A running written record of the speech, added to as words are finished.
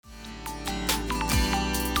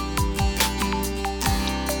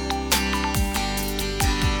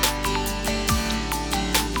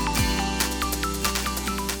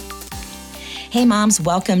Hey moms,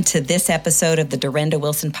 welcome to this episode of the Dorinda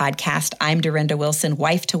Wilson podcast. I'm Dorinda Wilson,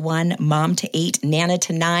 wife to 1, mom to 8, nana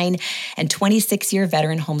to 9, and 26-year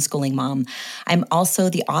veteran homeschooling mom. I'm also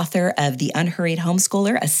the author of The Unhurried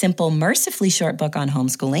Homeschooler, a simple, mercifully short book on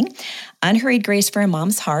homeschooling, Unhurried Grace for a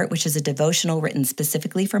Mom's Heart, which is a devotional written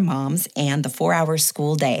specifically for moms, and The 4-Hour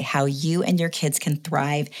School Day, how you and your kids can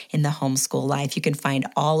thrive in the homeschool life. You can find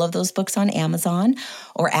all of those books on Amazon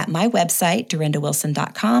or at my website,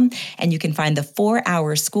 dorindawilson.com, and you can find the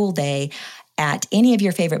 4-Hour School Day at any of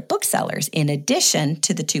your favorite booksellers, in addition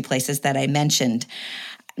to the 2 places that I mentioned.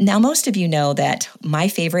 Now, most of you know that my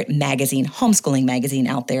favorite magazine, homeschooling magazine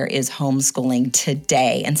out there, is Homeschooling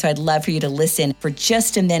Today. And so I'd love for you to listen for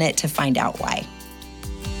just a minute to find out why.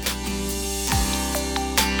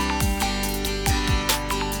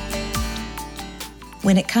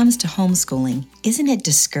 When it comes to homeschooling, isn't it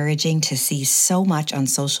discouraging to see so much on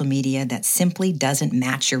social media that simply doesn't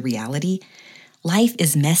match your reality? Life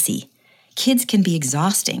is messy. Kids can be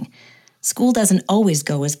exhausting. School doesn't always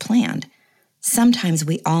go as planned. Sometimes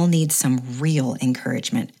we all need some real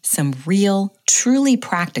encouragement, some real, truly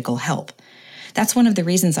practical help. That's one of the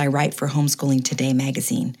reasons I write for Homeschooling Today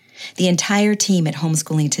magazine. The entire team at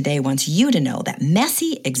Homeschooling Today wants you to know that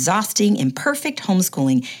messy, exhausting, imperfect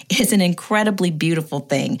homeschooling is an incredibly beautiful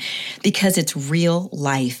thing because it's real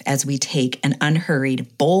life as we take an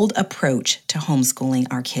unhurried, bold approach to homeschooling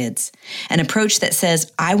our kids. An approach that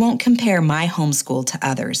says, I won't compare my homeschool to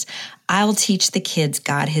others. I'll teach the kids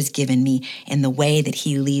God has given me in the way that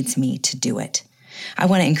He leads me to do it. I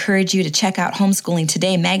want to encourage you to check out Homeschooling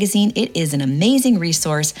Today magazine. It is an amazing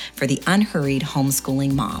resource for the unhurried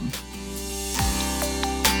homeschooling mom.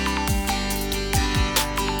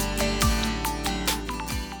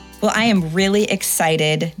 Well, I am really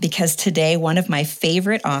excited because today one of my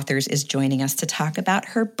favorite authors is joining us to talk about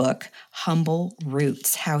her book, Humble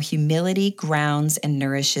Roots: How Humility Grounds and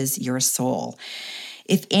Nourishes Your Soul.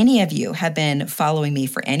 If any of you have been following me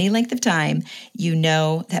for any length of time, you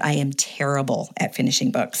know that I am terrible at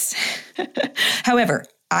finishing books. However,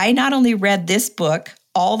 I not only read this book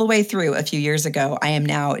all the way through a few years ago, I am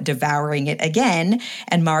now devouring it again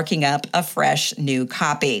and marking up a fresh new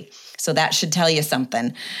copy. So that should tell you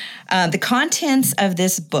something. The contents of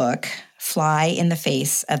this book fly in the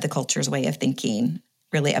face of the culture's way of thinking,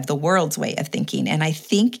 really of the world's way of thinking. And I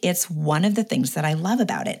think it's one of the things that I love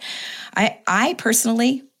about it. I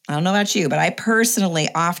personally, I don't know about you, but I personally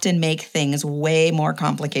often make things way more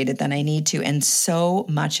complicated than I need to. And so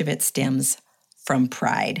much of it stems from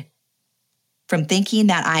pride, from thinking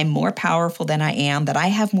that I'm more powerful than I am, that I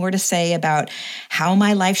have more to say about how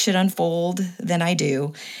my life should unfold than I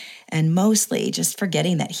do. And mostly just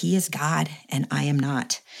forgetting that He is God and I am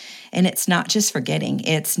not. And it's not just forgetting,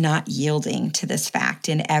 it's not yielding to this fact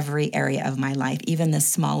in every area of my life, even the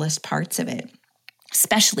smallest parts of it,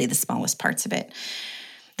 especially the smallest parts of it.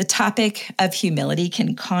 The topic of humility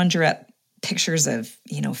can conjure up pictures of,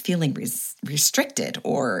 feeling restricted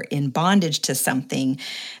or in bondage to something.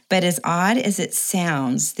 But as odd as it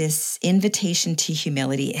sounds, this invitation to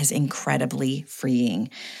humility is incredibly freeing.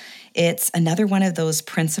 It's another one of those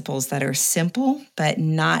principles that are simple, but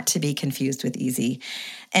not to be confused with easy,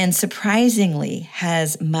 and surprisingly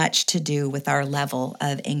has much to do with our level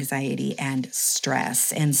of anxiety and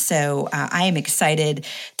stress. And so I am excited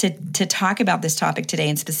to talk about this topic today,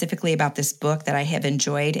 and specifically about this book that I have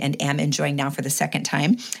enjoyed and am enjoying now for the second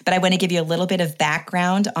time. But I want to give you a little bit of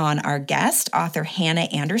background on our guest, author Hannah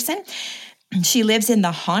Anderson. She lives in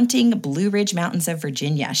the haunting Blue Ridge Mountains of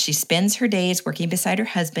Virginia. She spends her days working beside her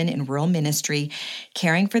husband in rural ministry,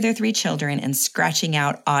 caring for their 3 children, and scratching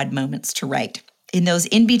out odd moments to write. In those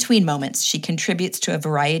in-between moments, she contributes to a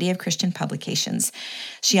variety of Christian publications.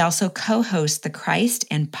 She also co-hosts the Christ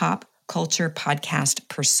and Pop Culture podcast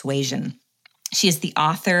Persuasion. She is the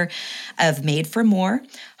author of Made for More,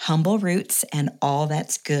 Humble Roots, and All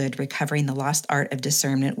That's Good, Recovering the Lost Art of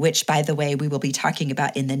Discernment, which, by the way, we will be talking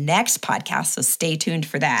about in the next podcast, so stay tuned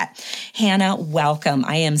for that. Hannah, welcome.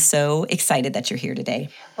 I am so excited that you're here today.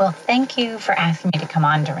 Well, thank you for asking me to come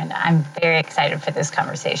on, Dorinda. I'm very excited for this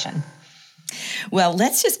conversation. Well,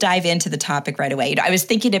 let's just dive into the topic right away. I was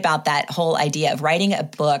thinking about that whole idea of writing a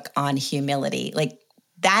book on humility.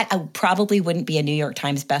 That probably wouldn't be a New York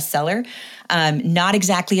Times bestseller. Not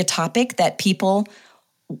exactly a topic that people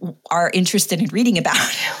are interested in reading about.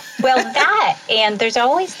 Well, and there's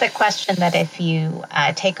always the question that if you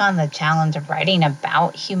take on the challenge of writing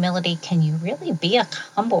about humility, can you really be a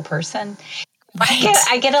humble person? Right.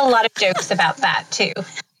 I get a lot of jokes about that too.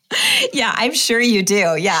 Yeah, I'm sure you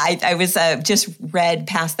do. Yeah, I was just read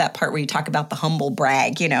past that part where you talk about the humble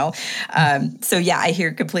brag, So yeah, I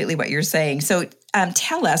hear completely what you're saying. So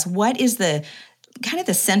tell us, what is the kind of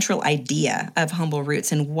the central idea of Humble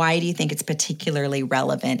Roots, and why do you think it's particularly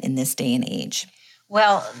relevant in this day and age?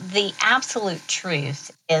 Well, the absolute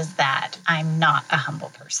truth is that I'm not a humble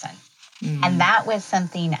person. And that was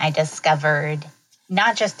something I discovered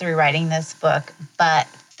not just through writing this book, but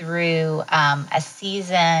through a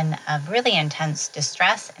season of really intense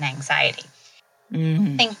distress and anxiety.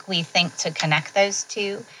 I think we think to connect those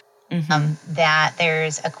two, that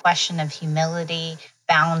there's a question of humility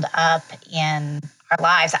bound up in our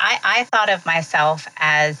lives. I thought of myself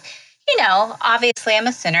as, obviously I'm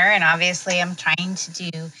a sinner, and obviously I'm trying to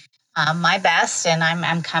do my best, and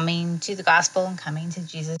I'm coming to the gospel and coming to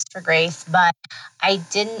Jesus for grace. But I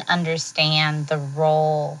didn't understand the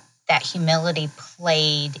role that humility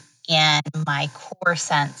played in my core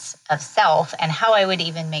sense of self and how I would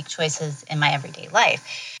even make choices in my everyday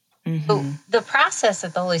life. So the process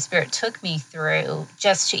that the Holy Spirit took me through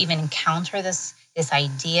just to even encounter this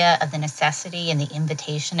idea of the necessity and the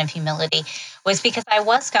invitation of humility was because I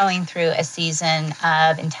was going through a season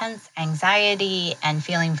of intense anxiety and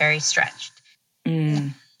feeling very stretched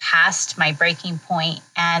past my breaking point.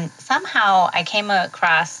 And somehow I came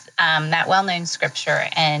across that well-known scripture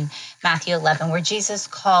in Matthew 11 where Jesus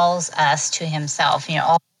calls us to himself,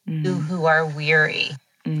 all you who are weary.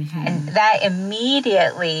 And that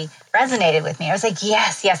immediately resonated with me. I was like,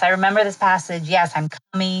 yes, I remember this passage. Yes, I'm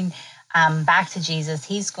coming back to Jesus.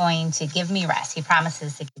 He's going to give me rest. He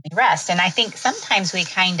promises to give me rest. And I think sometimes we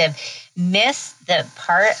kind of miss the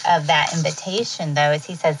part of that invitation, though, as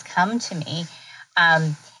he says, come to me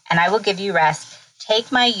and I will give you rest.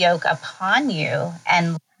 Take my yoke upon you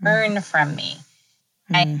and learn from me.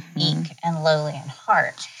 I am meek and lowly in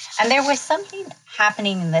heart. And there was something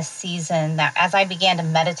happening in this season that as I began to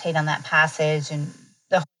meditate on that passage and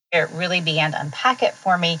the Holy Spirit really began to unpack it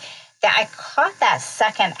for me, that I caught that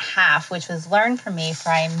second half, which was learn from me, for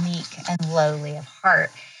I am meek and lowly of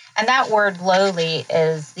heart. And that word lowly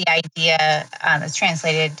is the idea that's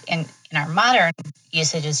translated in our modern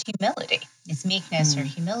usage as humility. It's meekness or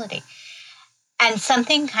humility. And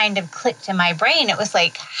something kind of clicked in my brain. It was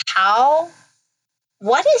like,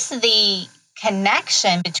 what is the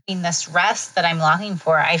connection between this rest that I'm longing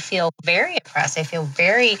for? I feel very oppressed. I feel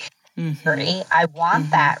very hurry. I want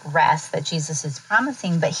that rest that Jesus is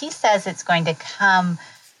promising, but he says it's going to come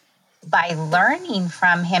by learning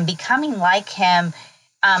from him, becoming like him,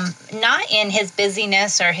 not in his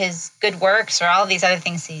busyness or his good works or all these other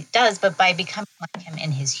things he does, but by becoming like him in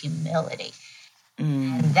his humility.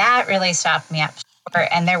 And that really stopped me up short.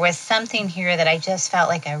 And there was something here that I just felt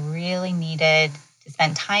like I really needed to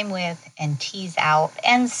spend time with and tease out.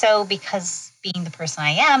 And so because being the person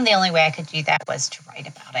I am, the only way I could do that was to write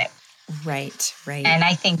about it. Right. And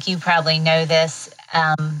I think you probably know this,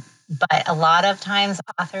 but a lot of times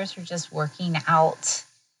authors are just working out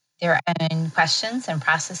their own questions and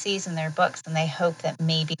processes in their books, and they hope that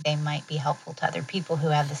maybe they might be helpful to other people who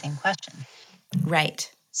have the same question.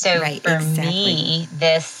 Right. So for me,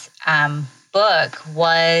 this book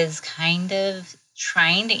was kind of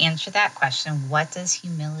trying to answer that question. What does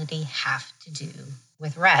humility have to do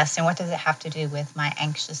with rest? And what does it have to do with my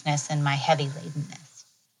anxiousness and my heavy ladenness?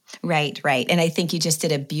 Right. And I think you just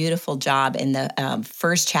did a beautiful job in the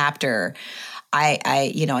first chapter.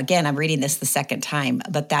 Again, I'm reading this the second time,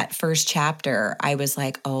 but that first chapter, I was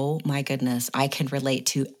like, oh my goodness, I can relate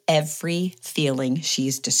to every feeling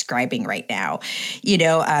she's describing right now.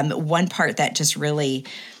 One part that just really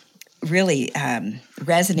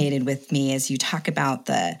resonated with me is you talk about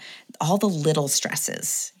all the little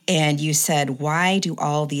stresses. And you said, why do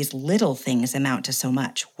all these little things amount to so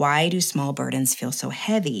much? Why do small burdens feel so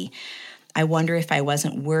heavy? I wonder if I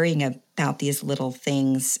wasn't worrying about these little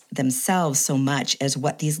things themselves so much as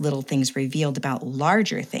what these little things revealed about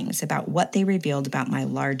larger things, about what they revealed about my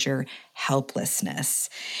larger helplessness.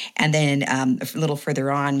 And then a little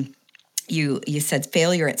further on, you said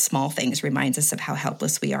failure at small things reminds us of how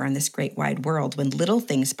helpless we are in this great wide world. When little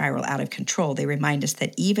things spiral out of control, they remind us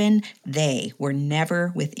that even they were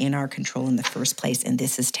never within our control in the first place, and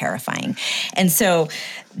this is terrifying. And so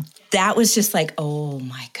that was just like, oh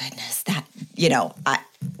my goodness,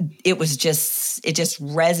 it just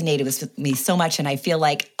resonated with me so much. And I feel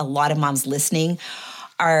like a lot of moms listening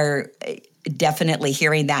are definitely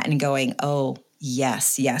hearing that and going, oh,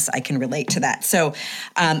 yes, I can relate to that. So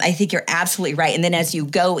I think you're absolutely right. And then as you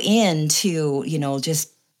go into,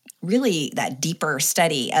 just really that deeper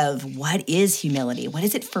study of what is humility, what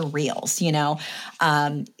is it for reals,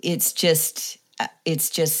 it's just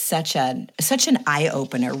such an eye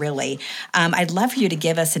opener, really. I'd love for you to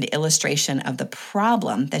give us an illustration of the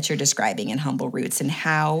problem that you're describing in Humble Roots, and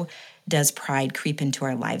how does pride creep into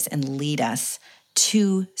our lives and lead us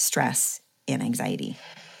to stress and anxiety.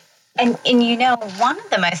 And one of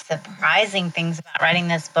the most surprising things about writing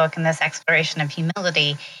this book and this exploration of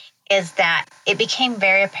humility is that it became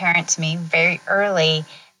very apparent to me very early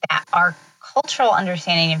that our cultural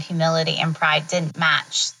understanding of humility and pride didn't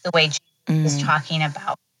match the way Jesus was talking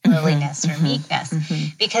about lowliness or meekness.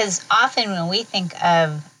 Because often when we think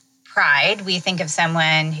of pride, we think of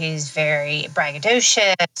someone who's very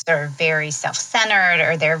braggadocious or very self-centered,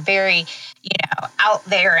 or they're very, out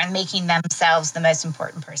there and making themselves the most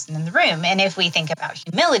important person in the room. And if we think about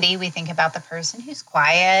humility, we think about the person who's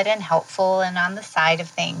quiet and helpful and on the side of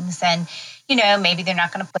things. And, maybe they're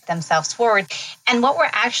not going to put themselves forward. And what we're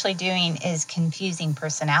actually doing is confusing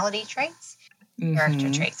personality traits,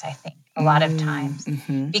 character traits, I think, a lot of times.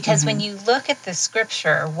 Because when you look at the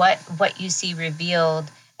scripture, what you see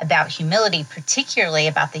revealed about humility, particularly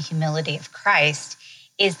about the humility of Christ,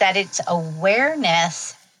 is that it's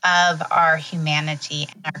awareness of our humanity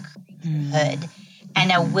and our creaturehood,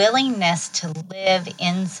 and a willingness to live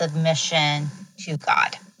in submission to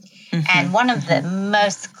God. And one of the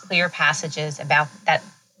most clear passages about that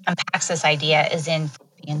unpacks this idea is in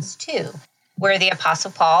Philippians 2, where the Apostle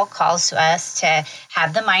Paul calls us to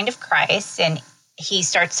have the mind of Christ, and he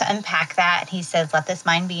starts to unpack that. He says, let this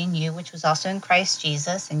mind be in you, which was also in Christ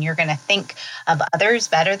Jesus. And you're going to think of others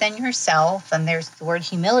better than yourself. And there's the word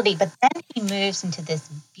humility. But then he moves into this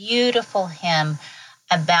beautiful hymn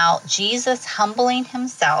about Jesus humbling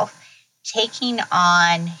himself, taking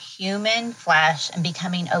on human flesh and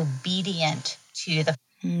becoming obedient to the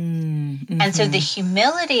And so the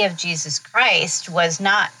humility of Jesus Christ was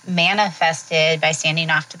not manifested by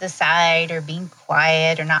standing off to the side or being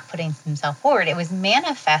quiet or not putting himself forward. It was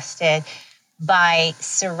manifested by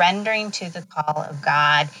surrendering to the call of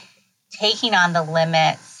God, taking on the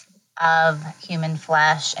limits of human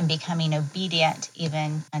flesh and becoming obedient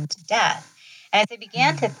even unto death. And as I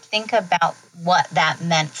began to think about what that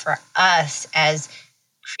meant for us as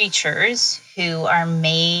creatures who are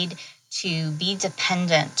made to be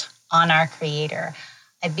dependent on our Creator,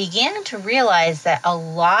 I began to realize that a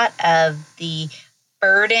lot of the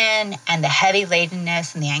burden and the heavy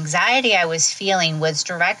ladenness and the anxiety I was feeling was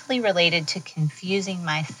directly related to confusing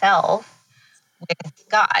myself with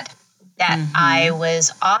God. That I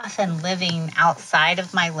was often living outside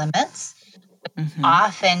of my limits,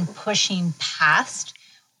 often pushing past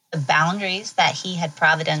the boundaries that He had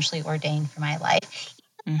providentially ordained for my life.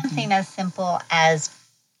 Something as simple as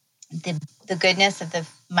the goodness of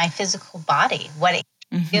my physical body, what it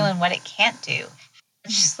can do and what it can't do, how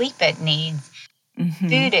much sleep it needs,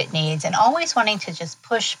 food it needs, and always wanting to just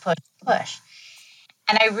push, push, push.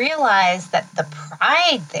 And I realized that the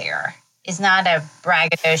pride there is not a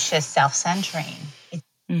braggadocious self-centering, it's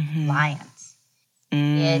reliance.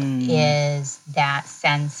 It is that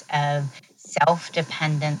sense of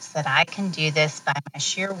self-dependence, that I can do this by my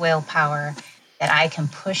sheer willpower, that I can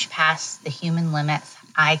push past the human limits.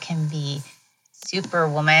 I can be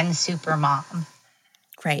superwoman, super mom.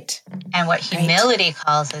 Right. And what humility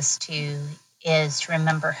calls us to is to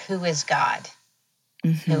remember who is God,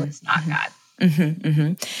 who is not God.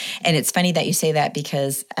 And it's funny that you say that,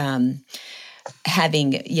 because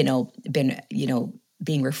having, been,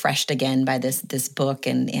 being refreshed again by this book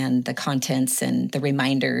and the contents and the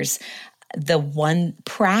reminders, the one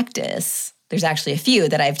practice, there's actually a few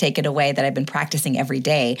that I've taken away that I've been practicing every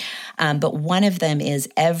day. But one of them is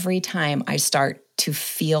every time I start to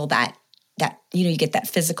feel that, you get that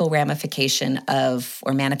physical ramification of,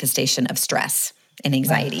 or manifestation of stress and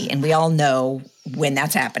anxiety. And we all know when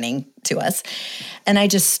that's happening to us. And I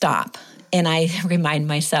just stop and I remind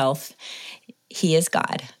myself, He is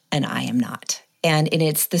God and I am not. And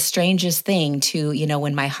it's the strangest thing to,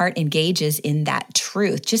 when my heart engages in that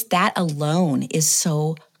truth, just that alone is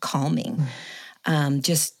so calming.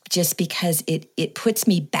 Just because it puts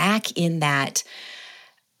me back in that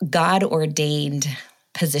God-ordained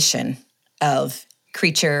position of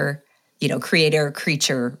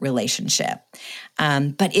creator-creature relationship.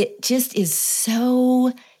 But it just is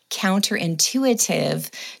so counterintuitive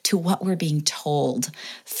to what we're being told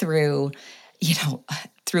through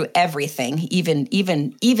everything,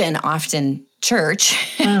 even often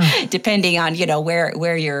church, depending on,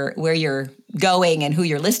 where you're going and who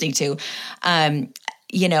you're listening to.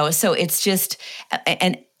 So it's just,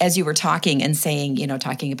 and as you were talking and saying,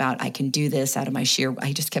 talking about, I can do this out of my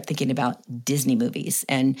I just kept thinking about Disney movies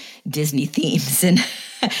and Disney themes and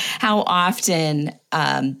how often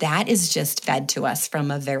that is just fed to us from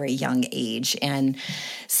a very young age. And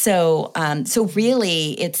so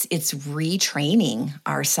really it's retraining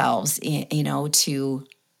ourselves, to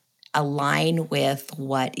align with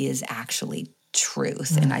what is actually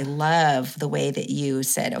truth. And I love the way that you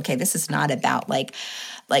said, okay, this is not about like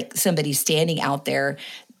somebody standing out there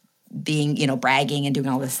being, bragging and doing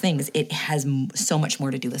all these things. It has so much more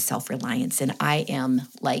to do with self-reliance. And I am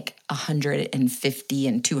like 150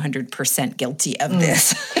 and 200% guilty of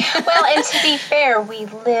this. Well, and to be fair, we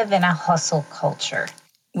live in a hustle culture.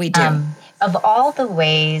 We do. Of all the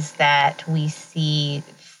ways that we see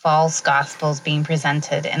false gospels being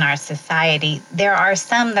presented in our society, there are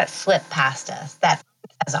some that slip past us. That's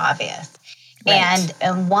as obvious. Right.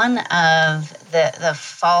 And one of the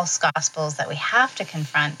false gospels that we have to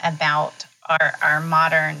confront about our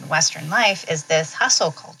modern Western life is this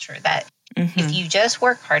hustle culture that if you just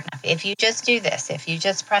work hard enough, if you just do this, if you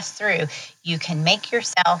just press through, you can make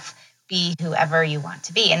yourself be whoever you want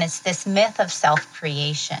to be. And it's this myth of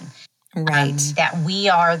self-creation, right? That we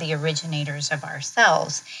are the originators of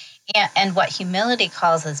ourselves. And what humility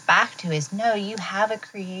calls us back to is, no, you have a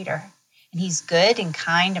creator. And he's good and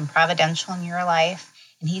kind and providential in your life.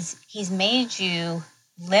 And he's made you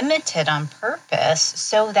limited on purpose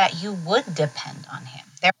so that you would depend on him.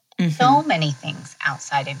 There are so many things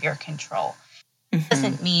outside of your control. It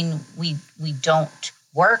doesn't mean we don't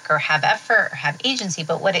work or have effort or have agency,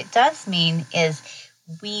 but what it does mean is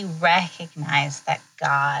we recognize that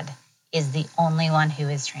God is the only one who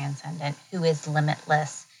is transcendent, who is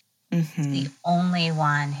limitless, the only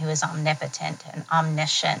one who is omnipotent and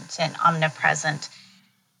omniscient and omnipresent.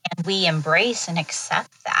 And we embrace and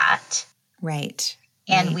accept that. Right.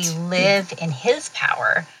 And we live in his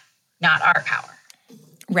power, not our power.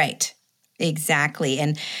 Right. Exactly.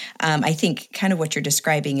 And I think kind of what you're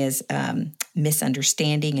describing is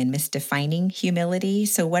misunderstanding and misdefining humility.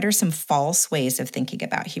 So what are some false ways of thinking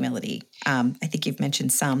about humility? I think you've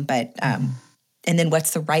mentioned some, but and then what's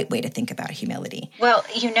the right way to think about humility? Well,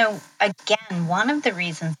 again, one of the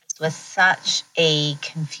reasons this was such a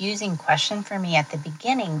confusing question for me at the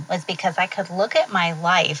beginning was because I could look at my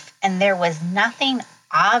life and there was nothing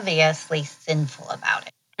obviously sinful about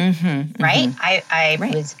it. Right? I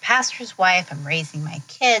was a pastor's wife. I'm raising my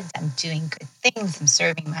kids. I'm doing good things. I'm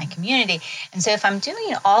serving my community. And so if I'm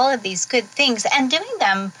doing all of these good things and doing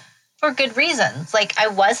them for good reasons, like I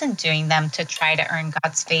wasn't doing them to try to earn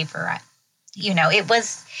God's favor. It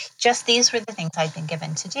was just these were the things I'd been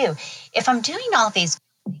given to do. If I'm doing all these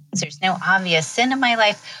things, there's no obvious sin in my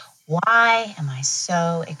life. Why am I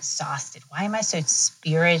so exhausted? Why am I so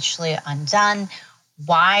spiritually undone?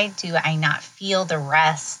 Why do I not feel the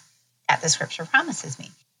rest that the scripture promises me?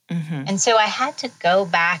 And so I had to go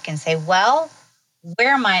back and say, well,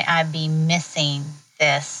 where might I be missing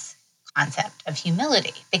this concept of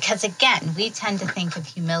humility? Because again, we tend to think of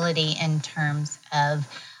humility in terms of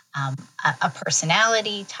a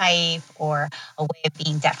personality type or a way of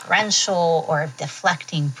being deferential or of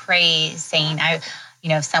deflecting praise, saying,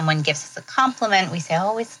 if someone gives us a compliment, we say,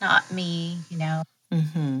 oh, it's not me,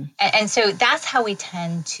 And so that's how we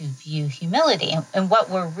tend to view humility. And what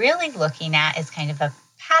we're really looking at is kind of a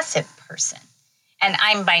passive person. And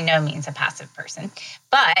I'm by no means a passive person,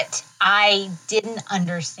 but I didn't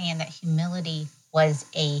understand that humility was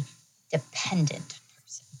a dependent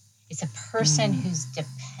person. It's a person who's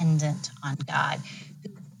dependent on God, who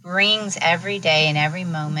brings every day and every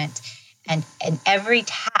moment and every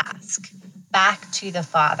task back to the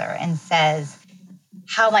Father and says,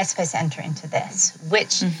 how am I supposed to enter into this?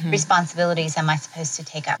 Which responsibilities am I supposed to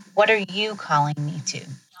take up? What are you calling me to?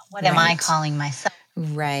 What am I calling myself?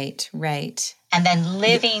 Right. And then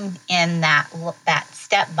living in that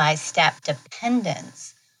step-by-step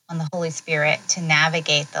dependence on the Holy Spirit to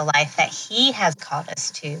navigate the life that he has called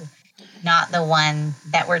us to, not the one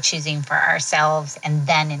that we're choosing for ourselves and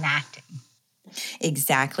then enacting.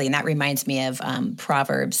 Exactly. And that reminds me of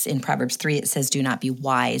Proverbs. In Proverbs 3, it says, do not be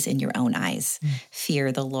wise in your own eyes.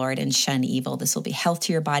 Fear the Lord and shun evil. This will be health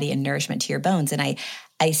to your body and nourishment to your bones. And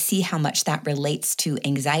I see how much that relates to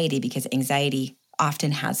anxiety, because anxiety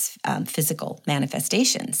often has physical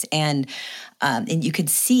manifestations. And you could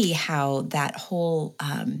see how that whole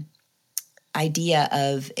idea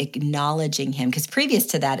of acknowledging him, because previous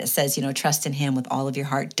to that, it says, trust in him with all of your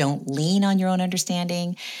heart. Don't lean on your own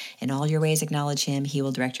understanding. In all your ways, acknowledge him. He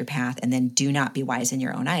will direct your path. And then do not be wise in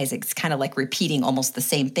your own eyes. It's kind of like repeating almost the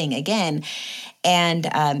same thing again. And,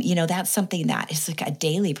 that's something that is like a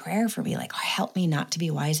daily prayer for me. Like, help me not to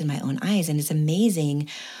be wise in my own eyes. And it's amazing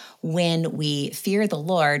when we fear the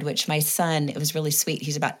Lord, which my son, it was really sweet.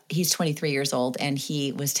 He's 23 years old, and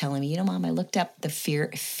he was telling me, Mom, I looked up the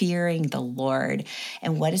fearing the Lord.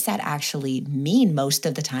 And what does that actually mean most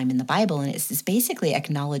of the time in the Bible? And it's basically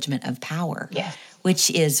acknowledgement of power. Yes. which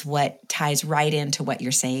is what ties right into what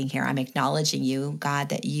you're saying here. I'm acknowledging you, God,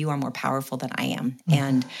 that you are more powerful than I am.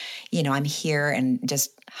 And, I'm here and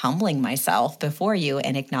just humbling myself before you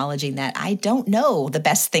and acknowledging that I don't know the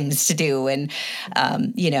best things to do and,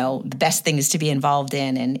 the best things to be involved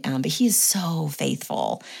in. But he's so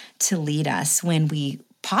faithful to lead us when we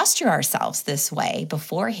posture ourselves this way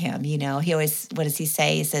before him. He always, what does he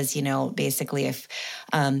say? He says,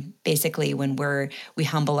 basically when we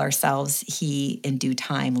humble ourselves, he in due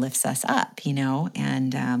time lifts us up,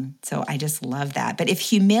 and so I just love that. But if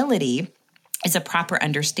humility is a proper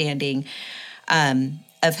understanding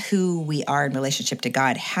of who we are in relationship to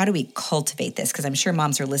God, how do we cultivate this? Because I'm sure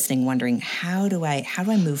moms are listening, wondering, how do I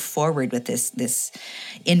move forward with this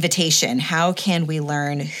invitation? How can we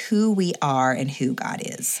learn who we are and who God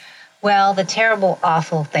is? Well, the terrible,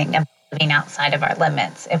 awful thing of living outside of our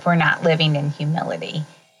limits, if we're not living in humility,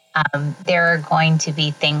 there are going to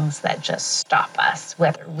be things that just stop us,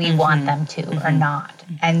 whether we want them to or not.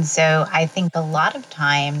 And so I think a lot of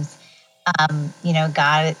times,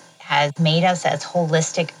 God has made us as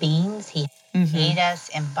holistic beings. He made us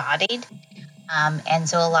embodied. And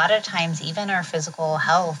so a lot of times, even our physical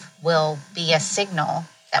health will be a signal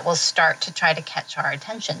that will start to try to catch our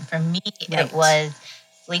attention. For me, it was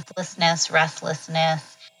sleeplessness,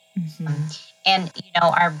 restlessness. And,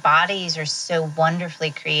 our bodies are so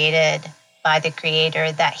wonderfully created by the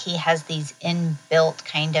Creator that He has these inbuilt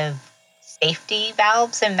kind of safety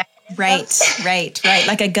valves and mechanisms. Right.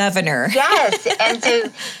 Like a governor. Yes. And so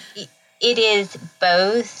it is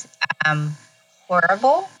both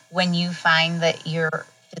horrible when you find that your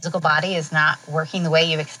physical body is not working the way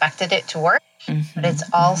you expected it to work, but it's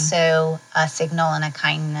also a signal and a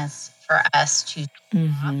kindness for us to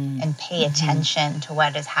stop and pay attention to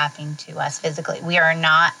what is happening to us physically. We are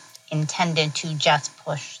not intended to just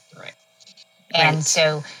push through. And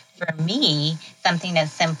so for me, something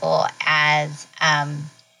as simple as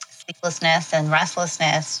sleeplessness and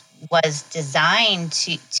restlessness was designed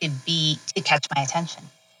to catch my attention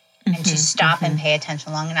and to stop and pay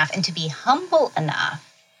attention long enough and to be humble enough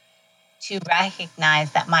to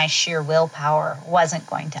recognize that my sheer willpower wasn't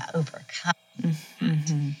going to overcome that.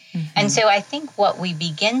 And so I think what we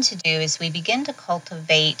begin to do is we begin to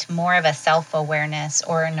cultivate more of a self-awareness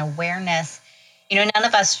or an awareness. None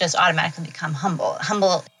of us just automatically become humble.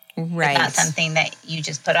 Humble is not something that you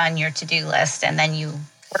just put on your to-do list and then you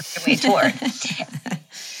work your way toward.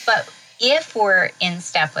 But if we're in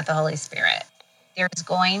step with the Holy Spirit, there's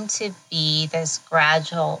going to be this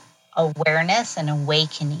gradual awareness and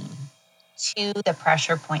awakening to the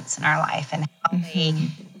pressure points in our life and how they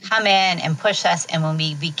come in and push us. And when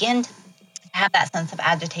we begin to have that sense of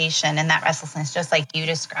agitation and that restlessness, just like you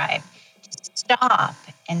described, to stop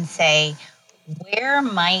and say, where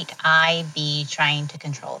might I be trying to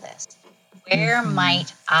control this? Where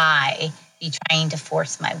might I be trying to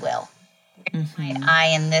force my will? Where might I,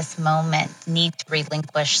 in this moment, need to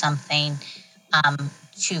relinquish something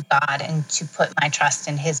to God and to put my trust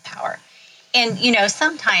in His power? And,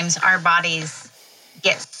 sometimes our bodies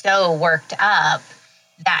get so worked up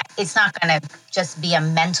that it's not going to just be a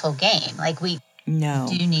mental game. Like we do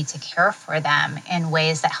need to care for them in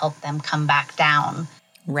ways that help them come back down.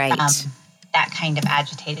 That kind of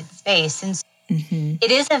agitated space. And so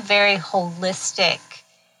it is a very holistic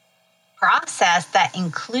process that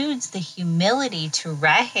includes the humility to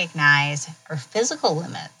recognize our physical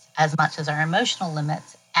limits as much as our emotional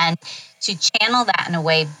limits and to channel that in a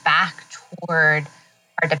way back toward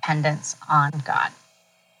our dependence on God.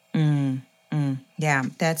 Yeah,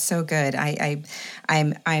 that's so good. I've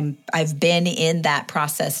been in that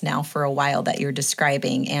process now for a while that you're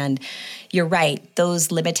describing, and you're right.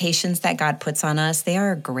 Those limitations that God puts on us, they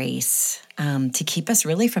are a grace to keep us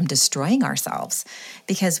really from destroying ourselves,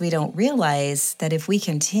 because we don't realize that if we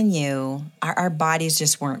continue, our bodies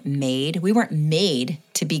just weren't made. We weren't made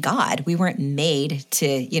to be God. We weren't made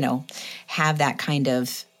to, have that kind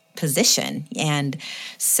of position, and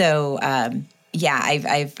so.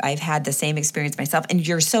 I've had the same experience myself, and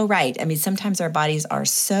you're so right. I mean, sometimes our bodies are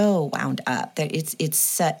so wound up that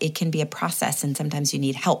it can be a process, and sometimes you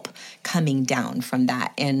need help coming down from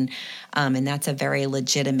that, and that's a very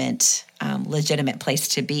legitimate place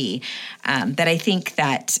to be. But I think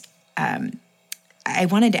that I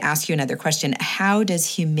wanted to ask you another question. How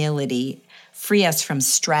does humility free us from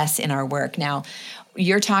stress in our work? Now,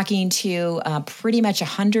 you're talking to pretty much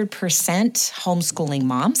 100% homeschooling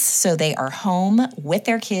moms. So they are home with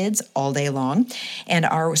their kids all day long. And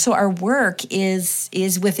our work is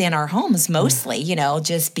within our homes mostly,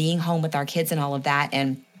 just being home with our kids and all of that.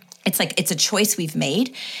 And it's a choice we've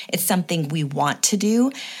made. It's something we want to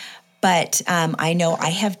do. But I know I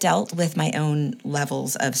have dealt with my own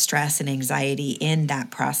levels of stress and anxiety in that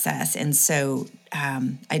process. And so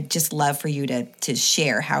I'd just love for you to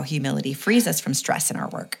share how humility frees us from stress in our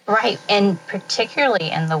work. Right. And particularly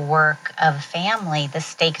in the work of family, the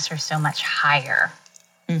stakes are so much higher.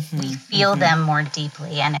 Mm-hmm, we feel them more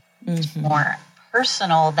deeply, and it's more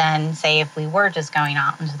personal than, say, if we were just going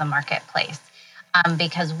out into the marketplace.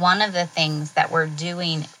 Because one of the things that we're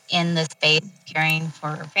doing in the space, caring for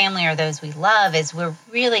our family or those we love, is we're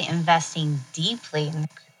really investing deeply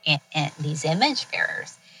in these image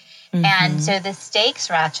bearers. And so the stakes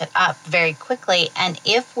ratchet up very quickly. And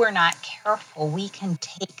if we're not careful, we can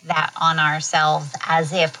take that on ourselves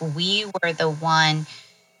as if we were the one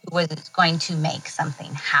who was going to make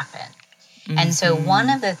something happen. And so one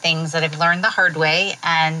of the things that I've learned the hard way,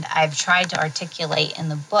 and I've tried to articulate in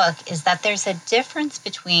the book, is that there's a difference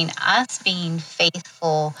between us being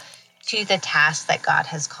faithful to the task that God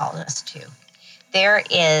has called us to. There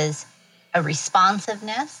is a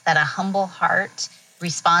responsiveness that a humble heart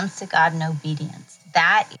responds to God in obedience.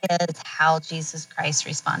 That is how Jesus Christ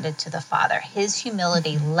responded to the Father. His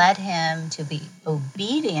humility led him to be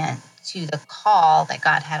obedient to the call that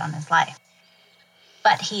God had on his life.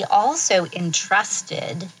 But he also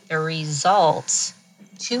entrusted the results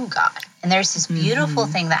to God. And there's this beautiful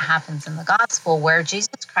thing that happens in the gospel where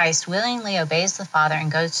Jesus Christ willingly obeys the Father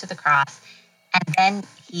and goes to the cross, and then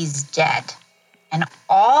he's dead. And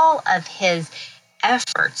all of his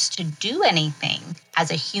efforts to do anything as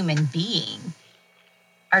a human being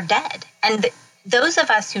are dead. And those of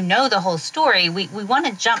us who know the whole story, we want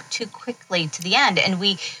to jump too quickly to the end. And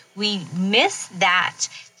we miss that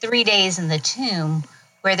 3 days in the tomb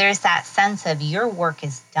where there's that sense of your work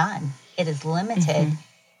is done. It is limited.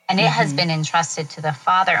 And it has been entrusted to the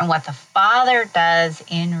Father. And what the Father does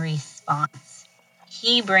in response,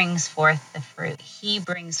 he brings forth the fruit. He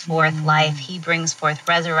brings forth life. He brings forth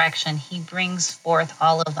resurrection. He brings forth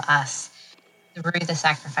all of us through the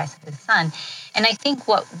sacrifice of his Son. And I think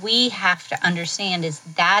what we have to understand is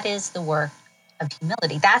that is the work of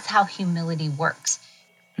humility. That's how humility works.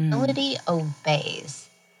 Humility obeys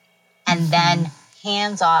and then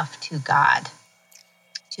hands off to God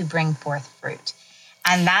to bring forth fruit.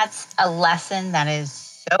 And that's a lesson that is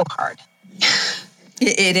so hard.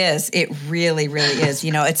 It is. It really, really is.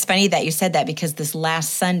 You know, it's funny that you said that because this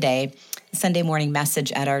last Sunday morning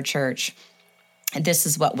message at our church, this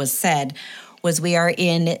is what was said, was we are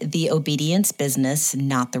in the obedience business,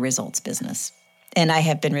 not the results business. And I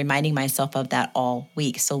have been reminding myself of that all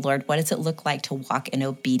week. So Lord, what does it look like to walk in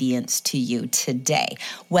obedience to you today?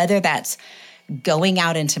 Whether that's going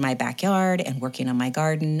out into my backyard and working on my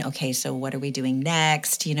garden. Okay, so what are we doing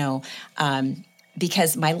next? You know,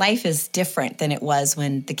 because my life is different than it was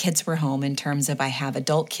when the kids were home in terms of I have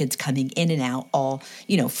adult kids coming in and out all,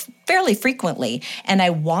 you know, fairly frequently. And I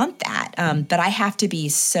want that. But I have to be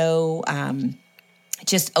so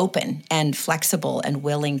just open and flexible and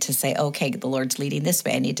willing to say, okay, the Lord's leading this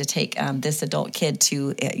way. I need to take this adult kid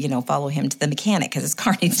to, follow him to the mechanic because his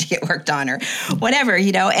car needs to get worked on or whatever,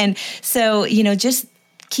 And so, just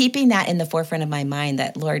keeping that in the forefront of my mind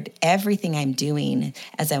that, Lord, everything I'm doing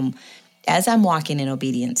as I'm walking in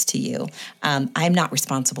obedience to you, I'm not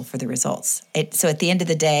responsible for the results. So at the end of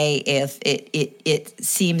the day, if it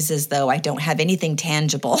seems as though I don't have anything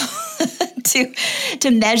tangible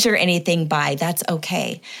to measure anything by, that's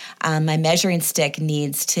okay. My measuring stick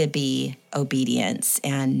needs to be obedience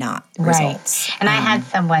and not results. Right. And I had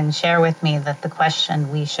someone share with me that the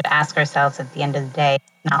question we should ask ourselves at the end of the day,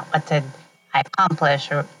 not what did I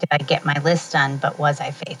accomplish or did I get my list done, but was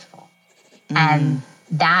I faithful? And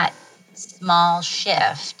that small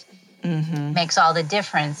shift makes all the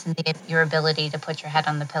difference in your ability to put your head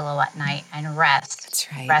on the pillow at night and rest.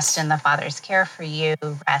 That's right. Rest in the Father's care for you,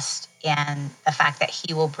 rest in the fact that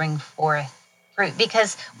he will bring forth fruit.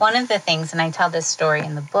 Because one of the things, and I tell this story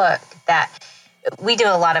in the book, that we do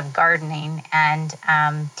a lot of gardening, and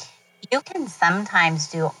you can sometimes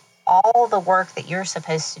do all the work that you're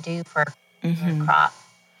supposed to do for your crop.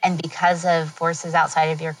 And because of forces outside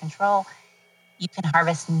of your control, you can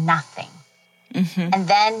harvest nothing. And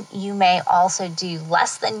then you may also do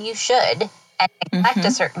less than you should and neglect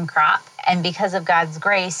a certain crop. And because of God's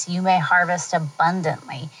grace, you may harvest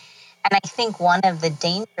abundantly. And I think one of the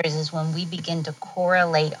dangers is when we begin to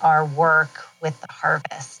correlate our work with the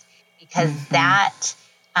harvest, because that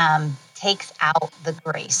takes out the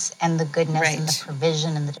grace and the goodness and the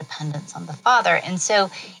provision and the dependence on the Father. And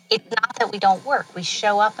so it's not that we don't work. We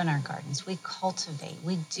show up in our gardens. We cultivate.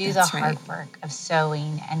 We do the hard work of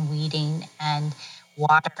sowing and weeding and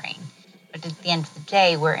watering. But at the end of the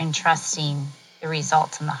day, we're entrusting the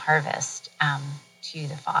results and the harvest to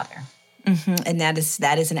the Father. And that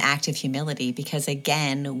is an act of humility, because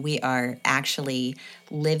again, we are actually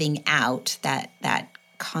living out that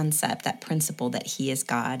concept, that principle that He is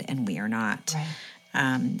God and we are not. Right.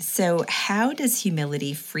 So how does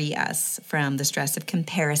humility free us from the stress of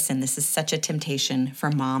comparison? This is such a temptation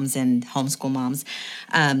for moms and homeschool moms,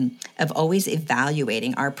 of always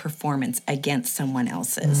evaluating our performance against someone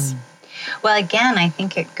else's. Well, again, I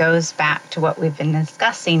think it goes back to what we've been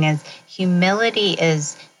discussing, is humility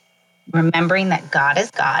is remembering that God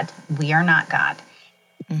is God. We are not God.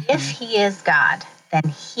 If He is God, then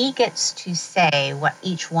He gets to say what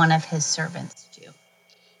each one of His servants do.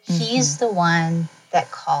 He's the one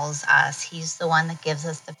that calls us. He's the one that gives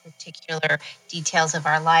us the particular details of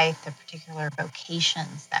our life, the particular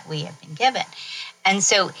vocations that we have been given. And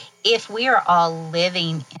so if we are all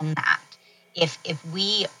living in that, if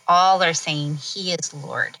we all are saying He is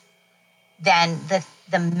Lord, then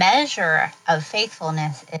the measure of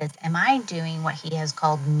faithfulness is, am I doing what He has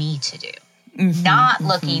called me to do? Not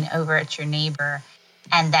looking over at your neighbor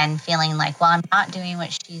and then feeling like, well, I'm not doing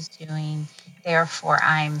what she's doing, therefore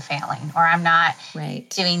I'm failing, or I'm not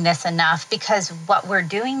doing this enough. Because what we're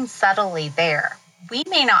doing subtly there, we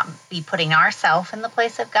may not be putting ourselves in the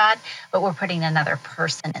place of God, but we're putting another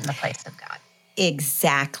person in the place of God.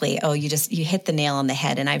 Exactly. Oh, you hit the nail on the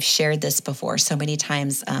head. And I've shared this before so many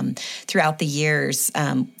times throughout the years,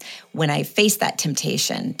 when I faced that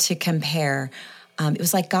temptation to compare. It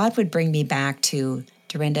was like God would bring me back to,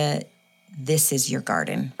 Dorinda, this is your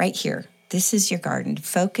garden right here. This is your garden.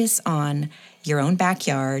 Focus on your own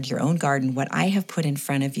backyard, your own garden, what I have put in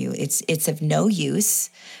front of you. It's of no use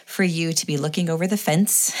for you to be looking over the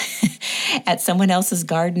fence at someone else's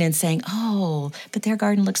garden and saying, oh, but their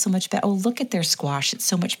garden looks so much better. Oh, look at their squash. It's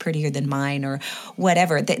so much prettier than mine, or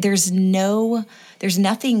whatever. There's nothing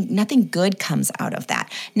good comes out of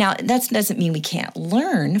that. Now, that doesn't mean we can't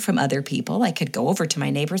learn from other people. I could go over to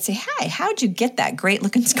my neighbor and say, hi, how'd you get that great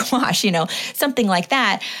looking squash? Something like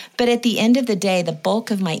that. But at the end of the day, the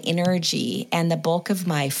bulk of my energy and the bulk of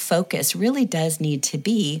my focus really does need to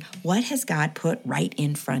be, what has God put right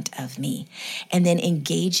in front of me? And then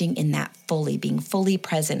engaging in that fully, being fully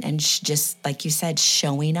present, and just like you said,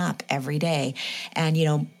 showing up every day. And,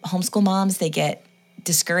 homeschool moms, they get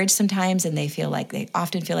discouraged sometimes, and they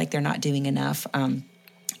often feel like they're not doing enough,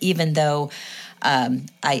 even though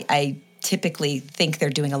I typically think they're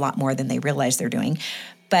doing a lot more than they realize they're doing.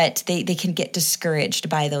 But they can get discouraged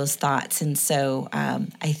by those thoughts. And so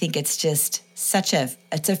I think it's just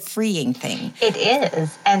it's a freeing thing. It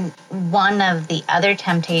is. And one of the other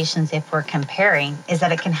temptations, if we're comparing, is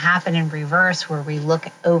that it can happen in reverse, where we look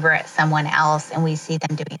over at someone else and we see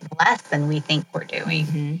them doing less than we think we're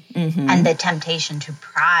doing. And the temptation to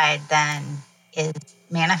pride then is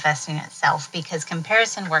manifesting itself, because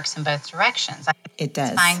comparison works in both directions. It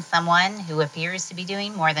does. Find someone who appears to be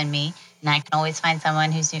doing more than me, and I can always find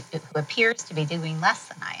someone who appears to be doing less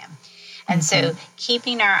than I am. And so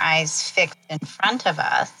keeping our eyes fixed in front of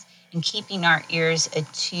us and keeping our ears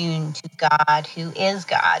attuned to God, who is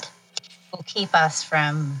God, will keep us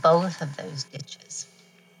from both of those ditches.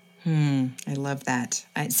 I love that.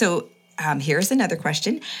 So here's another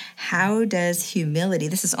question. How does humility,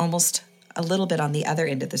 this is almost a little bit on the other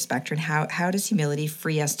end of the spectrum, how does humility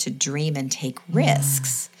free us to dream and take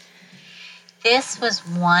risks? This was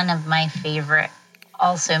one of my favorite,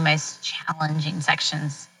 also most challenging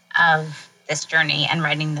sections of this journey and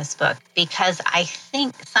writing this book, because I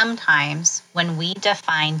think sometimes when we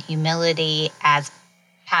define humility as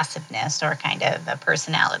passiveness or kind of a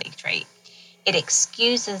personality trait, it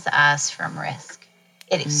excuses us from risk.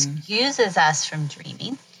 It excuses us from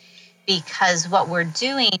dreaming, because what we're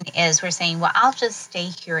doing is we're saying, well, I'll just stay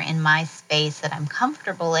here in my space that I'm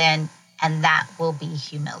comfortable in, and that will be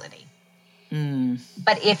humility.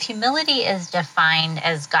 But if humility is defined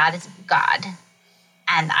as God is God,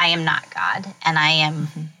 and I am not God, and I am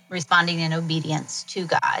responding in obedience to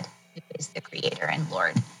God, who is the creator and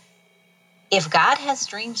Lord. If God has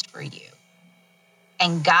dreams for you,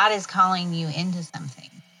 and God is calling you into something,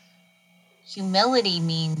 humility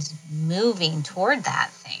means moving toward that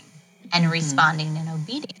thing and responding in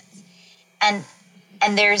obedience. And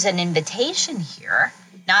there's an invitation here,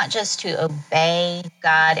 not just to obey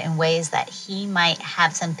God in ways that He might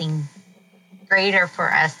have something greater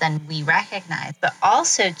for us than we recognize, but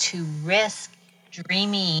also to risk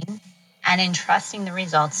dreaming and entrusting the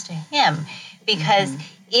results to Him. Because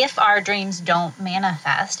if our dreams don't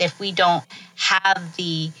manifest, if we don't have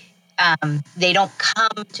they don't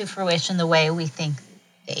come to fruition the way we think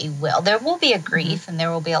they will, there will be a grief and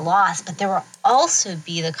there will be a loss, but there will also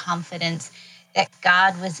be the confidence that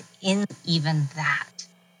God was in even that.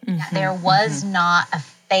 That there was not a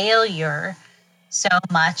failure so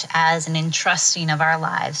much as an entrusting of our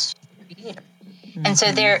lives to the Creator. And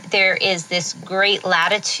so there is this great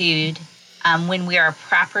latitude when we are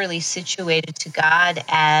properly situated to God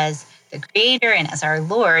as the Creator and as our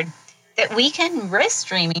Lord, that we can risk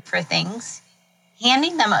dreaming for things,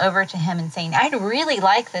 handing them over to Him and saying, I'd really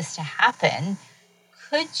like this to happen.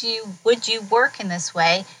 Would you work in this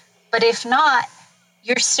way? But if not,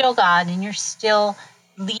 you're still God and you're still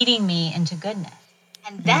leading me into goodness.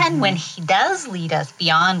 And then when He does lead us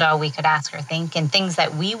beyond all we could ask or think and things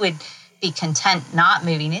that we would be content not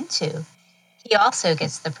moving into, He also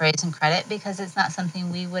gets the praise and credit because it's not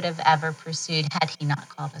something we would have ever pursued had He not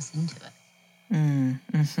called us into it.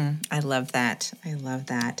 I love that. I love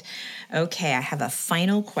that. Okay, I have a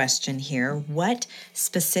final question here. What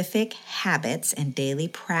specific habits and daily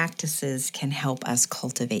practices can help us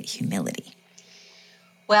cultivate humility?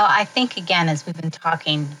 Well, I think, again, as we've been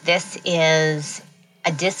talking, this is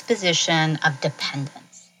a disposition of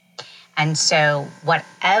dependence. And so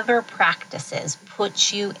whatever practices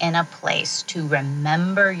puts you in a place to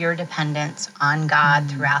remember your dependence on God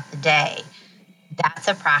throughout the day, that's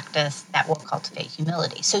a practice that will cultivate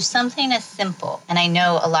humility. So something as simple, and I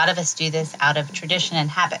know a lot of us do this out of tradition and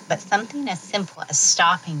habit, but something as simple as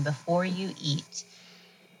stopping before you eat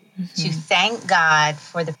to thank God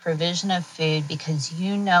for the provision of food because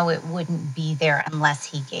you know it wouldn't be there unless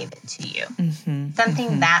He gave it to you.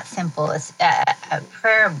 Something that simple is a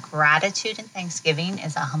prayer of gratitude and thanksgiving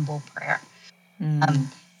is a humble prayer.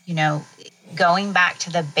 Going back to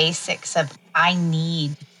the basics of I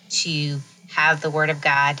need to have the Word of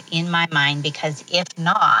God in my mind because if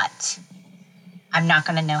not, I'm not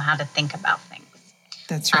going to know how to think about things.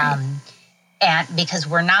 That's right. And because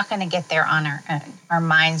we're not going to get there on our own, our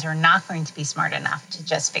minds are not going to be smart enough to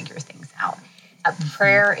just figure things out.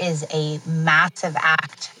 Prayer is a massive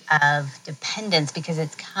act of dependence because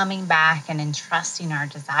it's coming back and entrusting our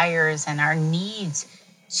desires and our needs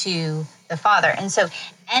to the Father. And so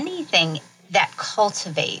anything that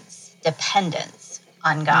cultivates dependence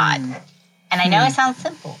on God, and I know it sounds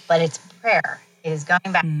simple, but it's prayer. It is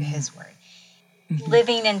going back to His Word.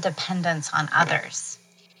 Living in dependence on others.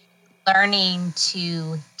 Learning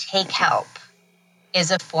to take help is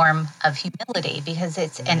a form of humility because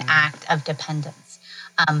it's an act of dependence.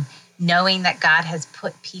 Knowing that God has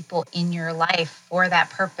put people in your life for that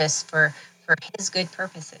purpose, for His good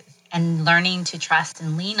purposes, and learning to trust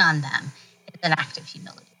and lean on them is an act of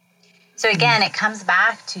humility. So again, it comes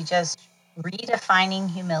back to just redefining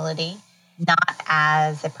humility, not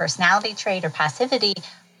as a personality trait or passivity,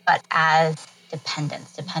 but as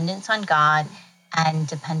dependence on God and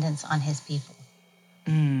dependence on His people.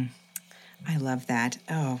 I love that.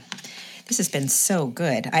 Oh, this has been so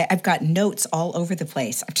good. I've got notes all over the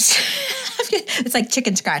place. I'm just, it's like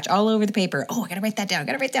chicken scratch all over the paper. Oh, I got to write that down.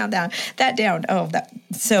 Got to write that down. Oh,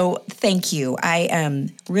 so thank you. I am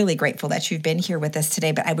really grateful that you've been here with us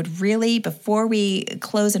today, but I would really, before we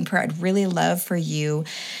close in prayer, I'd really love for you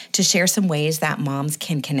to share some ways that moms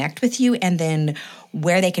can connect with you and then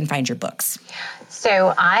where they can find your books.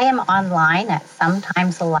 So I am online at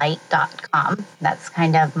sometimesalight.com. That's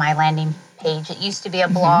kind of my landing page. It used to be a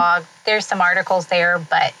blog. There's some articles there,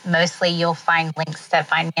 but mostly you'll find links to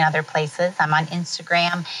find me in other places. I'm on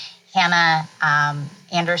Instagram, Hannah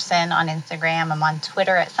Anderson on Instagram. I'm on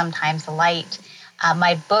Twitter at sometimesalight.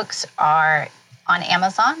 My books are on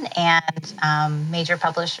Amazon and major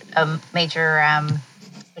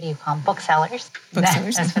what do you call them? Booksellers.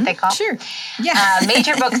 Booksellers. That's what they call. Sure. Yeah.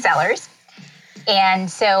 Major booksellers. And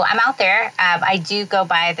so I'm out there. I do go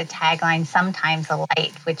by the tagline, Sometimes a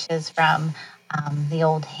Light, which is from the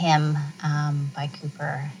old hymn by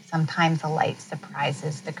Cooper. Sometimes a light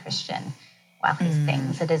surprises the Christian while he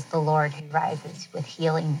sings. It is the Lord who rises with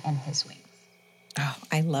healing in His wings. Oh,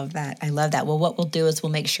 I love that. I love that. Well, what we'll do is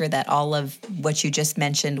we'll make sure that all of what you just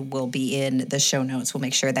mentioned will be in the show notes. We'll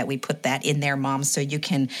make sure that we put that in there, Mom, so you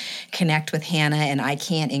can connect with Hannah. And I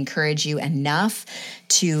can't encourage you enough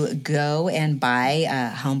to go and buy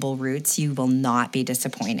Humble Roots. You will not be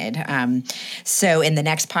disappointed. So in the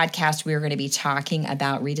next podcast, we're going to be talking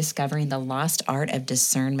about rediscovering the lost art of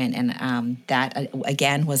discernment. And that,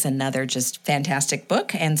 again, was another just fantastic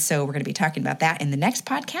book. And so we're going to be talking about that in the next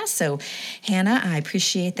podcast. So Hannah, I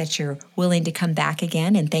appreciate that you're willing to come back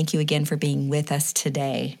again. And thank you again for being with us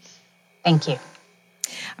today. Thank you.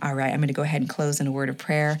 All right, I'm going to go ahead and close in a word of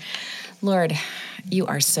prayer. Lord, you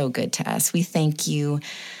are so good to us. We thank you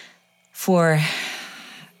for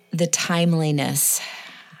the timeliness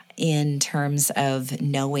in terms of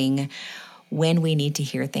knowing when we need to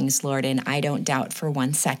hear things, Lord. And I don't doubt for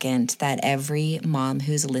one second that every mom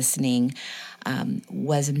who's listening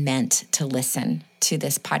was meant to listen to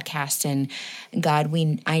this podcast. And God,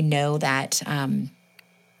 I know that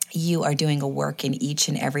you are doing a work in each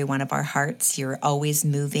and every one of our hearts. You're always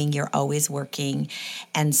moving, you're always working.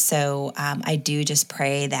 And so I do just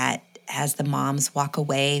pray that as the moms walk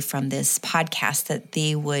away from this podcast, that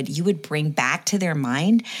you would bring back to their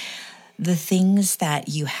mind the things that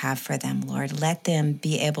you have for them, Lord. Let them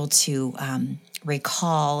be able to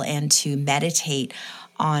recall and to meditate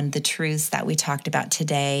on the truths that we talked about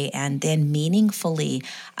today, and then meaningfully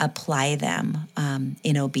apply them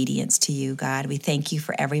in obedience to you, God. We thank you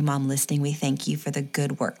for every mom listening. We thank you for the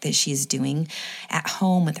good work that she's doing at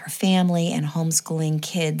home with her family and homeschooling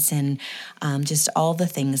kids and just all the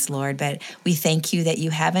things, Lord. But we thank you that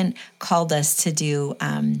you haven't called us to do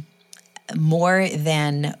more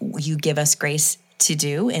than you give us grace to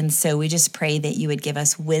do. And so we just pray that you would give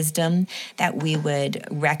us wisdom, that we would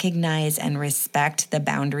recognize and respect the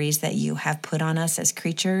boundaries that you have put on us as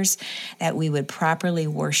creatures, that we would properly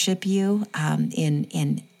worship you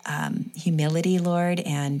in humility, Lord,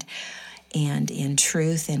 and in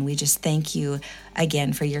truth. And we just thank you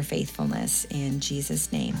again for your faithfulness. In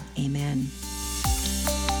Jesus' name, amen.